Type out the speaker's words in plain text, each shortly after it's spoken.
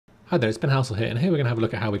Hi there, it's Ben Hassel here, and here we're going to have a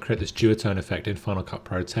look at how we create this duotone effect in Final Cut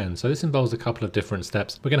Pro 10. So this involves a couple of different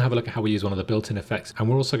steps. We're going to have a look at how we use one of the built-in effects, and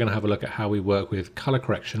we're also going to have a look at how we work with color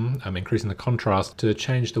correction, increasing the contrast to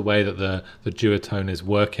change the way that the duotone is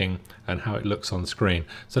working and how it looks on screen.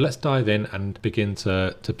 So let's dive in and begin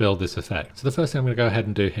to build this effect. So the first thing I'm going to go ahead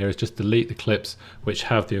and do here is just delete the clips which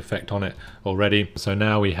have the effect on it already. So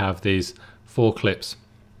now we have these 4 clips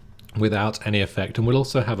without any effect, and we'll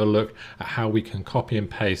also have a look at how we can copy and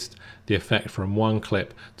paste the effect from one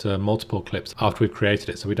clip to multiple clips after we've created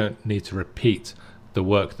it, so we don't need to repeat the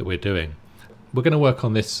work that we're doing. We're going to work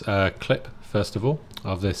on this clip first of all,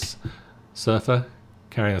 of this surfer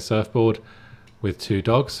carrying a surfboard with 2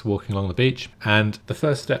 dogs walking along the beach. And the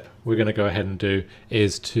first step we're going to go ahead and do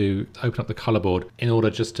is to open up the color board in order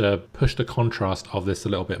just to push the contrast of this a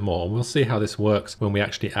little bit more. And we'll see how this works when we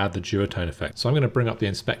actually add the duotone effect. So I'm going to bring up the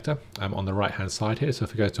inspector on the right hand side here. So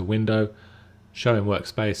if we go to Window, Show in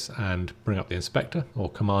Workspace, and bring up the inspector, or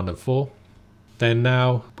Command and 4, then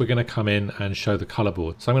now we're going to come in and show the color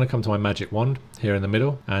board. So I'm going to come to my magic wand here in the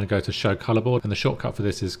middle and go to Show Color Board, and the shortcut for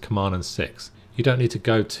this is Command and 6. You don't need to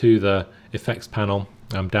go to the effects panel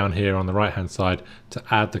down here on the right hand side to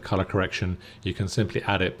add the color correction. You can simply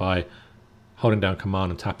add it by holding down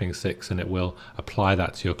Command and tapping 6, and it will apply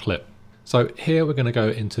that to your clip. So here we're going to go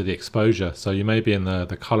into the exposure. So you may be in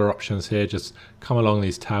the color options here, just come along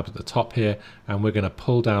these tabs at the top here, and we're going to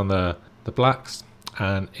pull down the blacks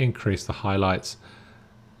and increase the highlights,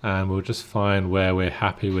 and we'll just find where we're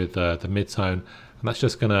happy with the midtone, and that's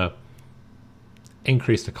just going to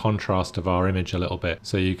increase the contrast of our image a little bit.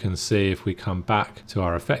 So you can see if we come back to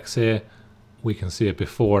our effects here, we can see a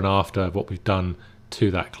before and after of what we've done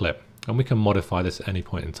to that clip, and we can modify this at any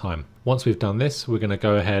point in time. Once we've done this, we're going to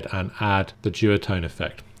go ahead and add the duotone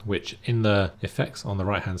effect, which in the effects on the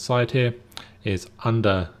right hand side here is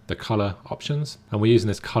under the color options, and we're using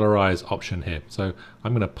this colorize option here. So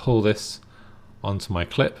I'm going to pull this onto my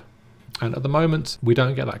clip, and at the moment we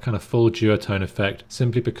don't get that kind of full duotone effect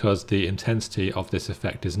simply because the intensity of this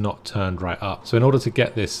effect is not turned right up. So in order to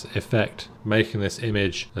get this effect, making this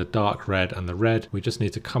image the dark red and the red, we just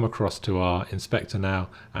need to come across to our inspector now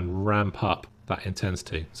and ramp up that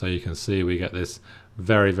intensity. So you can see we get this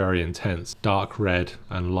very, very intense dark red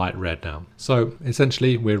and light red now. So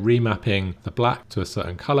essentially we're remapping the black to a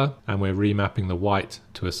certain color, and we're remapping the white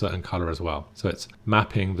to a certain color as well. So it's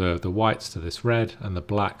mapping the whites to this red and the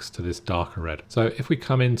blacks to this darker red. So if we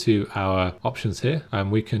come into our options here,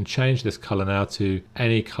 we can change this color now to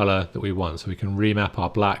any color that we want. So we can remap our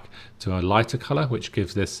black to a lighter color, which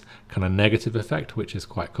gives this kind of negative effect, which is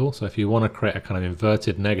quite cool. So if you want to create a kind of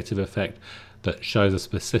inverted negative effect that shows a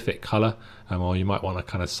specific color, or you might want a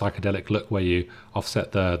kind of psychedelic look where you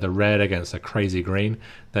offset the red against a crazy green,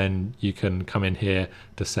 then you can come in here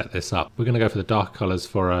to set this up. We're going to go for the dark colors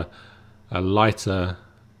for a lighter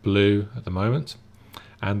blue at the moment,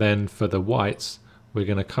 and then for the whites we're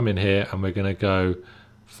going to come in here and we're going to go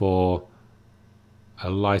for a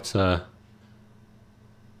lighter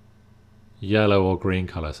yellow or green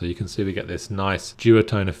color. So you can see we get this nice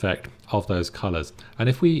duotone effect of those colors. And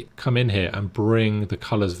if we come in here and bring the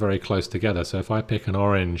colors very close together, so if I pick an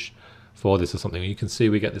orange for this or something, you can see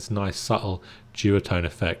we get this nice subtle duotone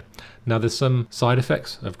effect. Now there's some side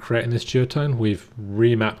effects of creating this duotone. We've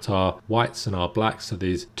remapped our whites and our blacks to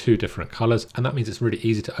these 2 different colors, and that means it's really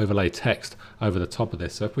easy to overlay text over the top of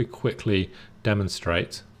this. So if we quickly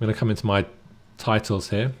demonstrate, I'm going to come into my titles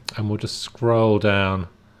here, and we'll just scroll down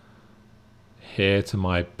here to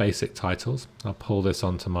my basic titles. I'll pull this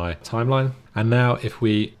onto my timeline, and now if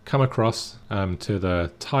we come across to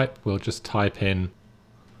the type, we'll just type in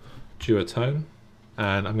duotone,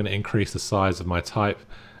 and I'm going to increase the size of my type,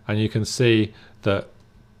 and you can see that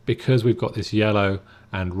because we've got this yellow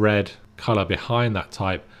and red color behind that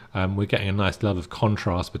type, we're getting a nice level of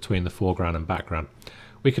contrast between the foreground and background.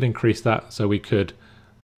 We could increase that, so we could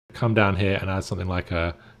come down here and add something like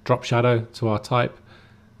a drop shadow to our type.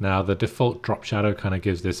 Now the default drop shadow kind of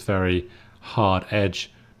gives this very hard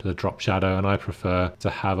edge to the drop shadow, and I prefer to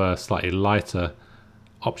have a slightly lighter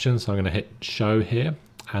option. So I'm going to hit show here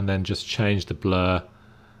and then just change the blur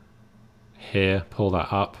here, pull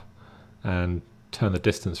that up and turn the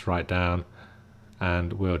distance right down,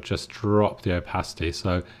 and we'll just drop the opacity.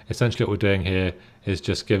 So essentially what we're doing here is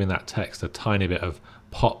just giving that text a tiny bit of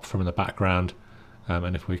pop from the background,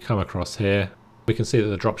 and if we come across here, we can see that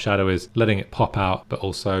the drop shadow is letting it pop out, but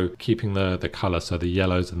also keeping the color, so the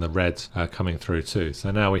yellows and the reds coming through too.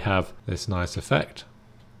 So now we have this nice effect.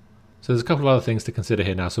 So there's a couple of other things to consider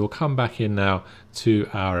here now. So we'll come back in now to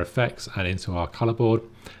our effects and into our color board,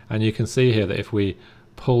 and you can see here that if we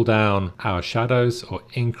pull down our shadows or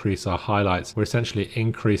increase our highlights, we're essentially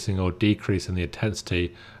increasing or decreasing the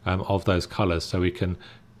intensity of those colors. So we can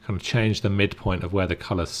kind of change the midpoint of where the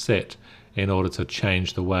colors sit in order to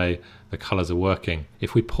change the way the colors are working.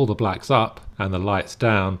 If we pull the blacks up and the lights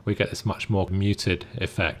down, we get this much more muted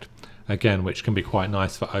effect. Again, which can be quite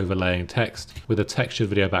nice for overlaying text with a textured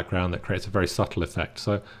video background that creates a very subtle effect.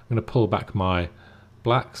 So I'm going to pull back my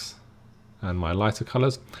blacks and my lighter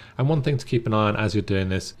colors. And one thing to keep an eye on as you're doing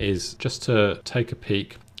this is just to take a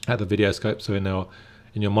peek at the video scope. So in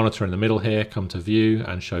your monitor in the middle here, come to view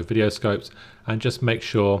and show video scopes, and just make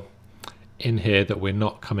sure in here that we're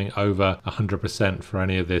not coming over 100% for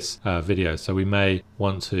any of this video. So we may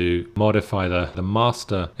want to modify the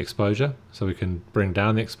master exposure so we can bring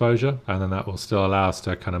down the exposure, and then that will still allow us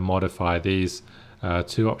to kind of modify these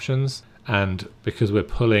two options. And because we're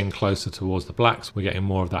pulling closer towards the blacks, we're getting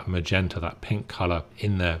more of that magenta, that pink color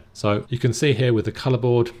in there. So you can see here with the color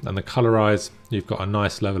board and the colorize, you've got a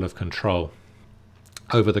nice level of control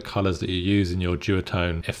over the colors that you use in your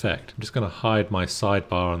duotone effect. I'm just going to hide my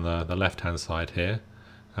sidebar on the left hand side here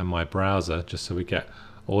and my browser, just so we get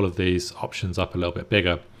all of these options up a little bit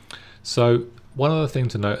bigger. So one other thing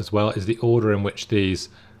to note as well is the order in which these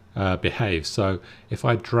behave. So if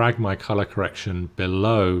I drag my color correction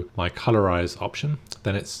below my colorize option,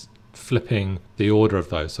 then it's flipping the order of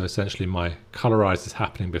those. So essentially my colorize is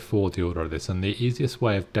happening before the order of this, and the easiest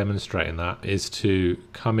way of demonstrating that is to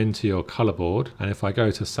come into your color board, and if I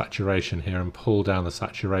go to saturation here and pull down the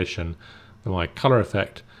saturation for my color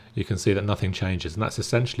effect, you can see that nothing changes, and that's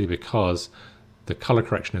essentially because the color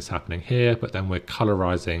correction is happening here, but then we're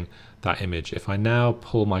colorizing that image. If I now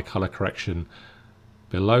pull my color correction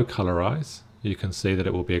below colorize, you can see that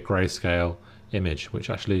it will be a grayscale image, which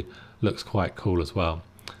actually looks quite cool as well.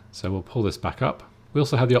 So we'll pull this back up. We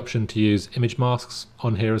also have the option to use image masks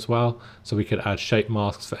on here as well. So we could add shape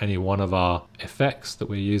masks for any one of our effects that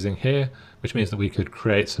we're using here, which means that we could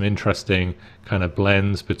create some interesting kind of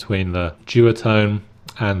blends between the duotone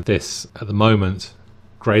and this, at the moment,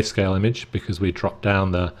 grayscale image, because we dropped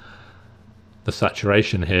down the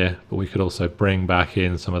saturation here, but we could also bring back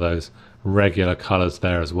in some of those regular colors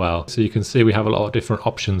there as well. So you can see we have a lot of different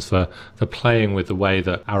options for playing with the way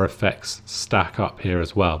that our effects stack up here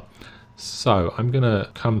as well. So I'm going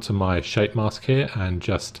to come to my shape mask here and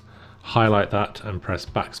just highlight that and press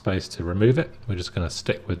backspace to remove it. We're just going to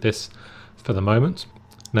stick with this for the moment.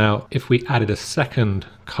 Now if we added a second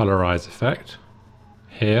colorize effect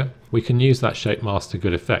here, we can use that shape mask to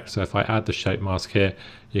good effect. So if I add the shape mask here,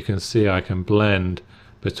 you can see I can blend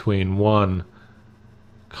between one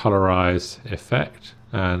colorize effect,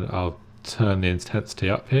 and I'll turn the intensity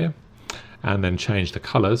up here and then change the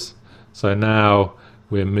colors. So now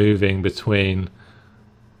we're moving between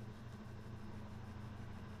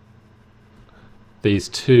these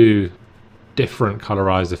two different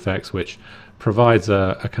colorize effects, which provides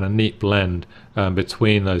a kind of neat blend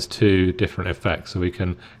between those two different effects, so we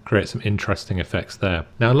can create some interesting effects there.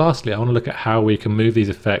 Now lastly, I want to look at how we can move these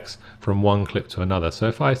effects from one clip to another. So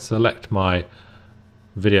if I select my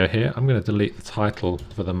video here, I'm going to delete the title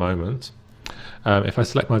for the moment. If I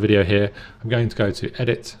select my video here, I'm going to go to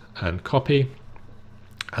edit and copy,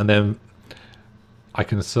 and then I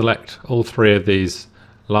can select all three of these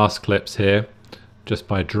last clips here just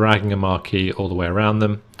by dragging a marquee all the way around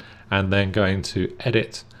them, and then going to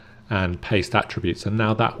edit and paste attributes. And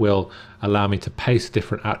now that will allow me to paste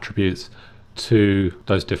different attributes to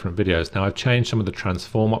those different videos. Now I've changed some of the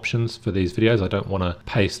transform options for these videos. I don't want to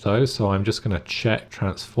paste those, so I'm just going to check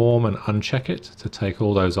transform and uncheck it to take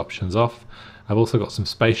all those options off. I've also got some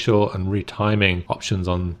spatial and retiming options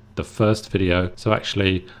on the first video. So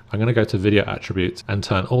actually I'm going to go to video attributes and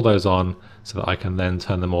turn all those on so that I can then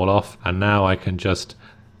turn them all off. And now I can just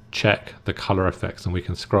check the color effects, and we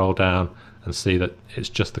can scroll down and see that it's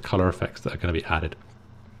just the color effects that are going to be added.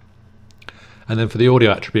 And then for the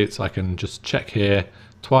audio attributes, I can just check here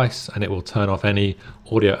twice and it will turn off any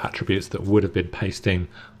audio attributes that would have been pasting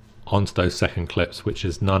onto those second clips, which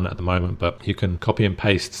is none at the moment, but you can copy and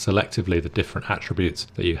paste selectively the different attributes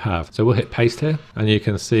that you have. So we'll hit paste here, and you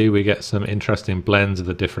can see we get some interesting blends of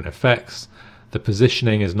the different effects. The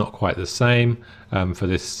positioning is not quite the same for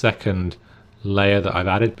this second layer that I've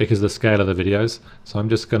added because of the scale of the videos. So I'm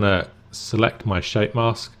just going to select my shape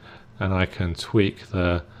mask, and I can tweak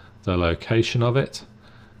the location of it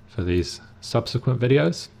for these subsequent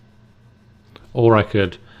videos, or I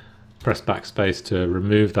could press backspace to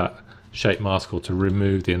remove that shape mask or to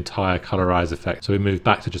remove the entire colorize effect. So we move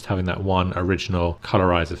back to just having that one original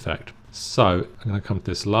colorize effect. So I'm going to come to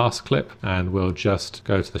this last clip and we'll just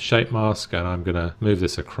go to the shape mask, and I'm going to move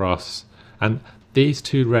this across, and these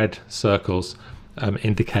two red circles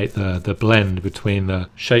indicate the blend between the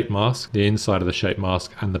shape mask, the inside of the shape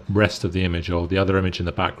mask, and the rest of the image, or the other image in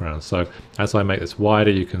the background. So as I make this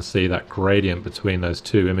wider, you can see that gradient between those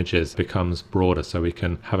two images becomes broader, so we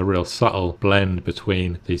can have a real subtle blend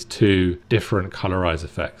between these two different colorize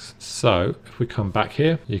effects. So if we come back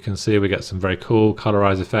here, you can see we get some very cool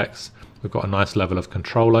colorize effects. We've got a nice level of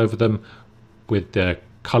control over them with the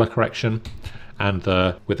color correction and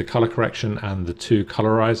with the color correction and the two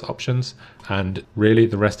colorize options. And really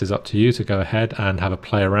the rest is up to you to go ahead and have a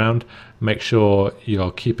play around. Make sure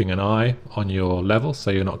you're keeping an eye on your level so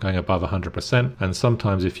you're not going above 100%. And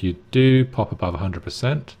sometimes if you do pop above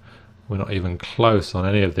 100%, we're not even close on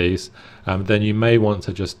any of these, then you may want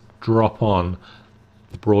to just drop on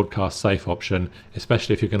the broadcast safe option,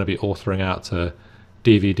 especially if you're going to be authoring out to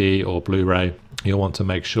DVD or Blu-ray. You'll want to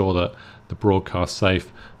make sure that the broadcast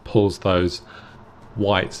safe pulls those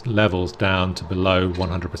white levels down to below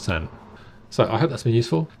 100%. So I hope that's been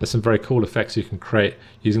useful. There's some very cool effects you can create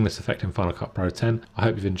using this effect in Final Cut Pro 10. I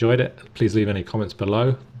hope you've enjoyed it. Please leave any comments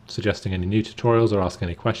below, suggesting any new tutorials or asking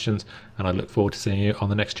any questions, and I look forward to seeing you on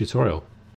the next tutorial.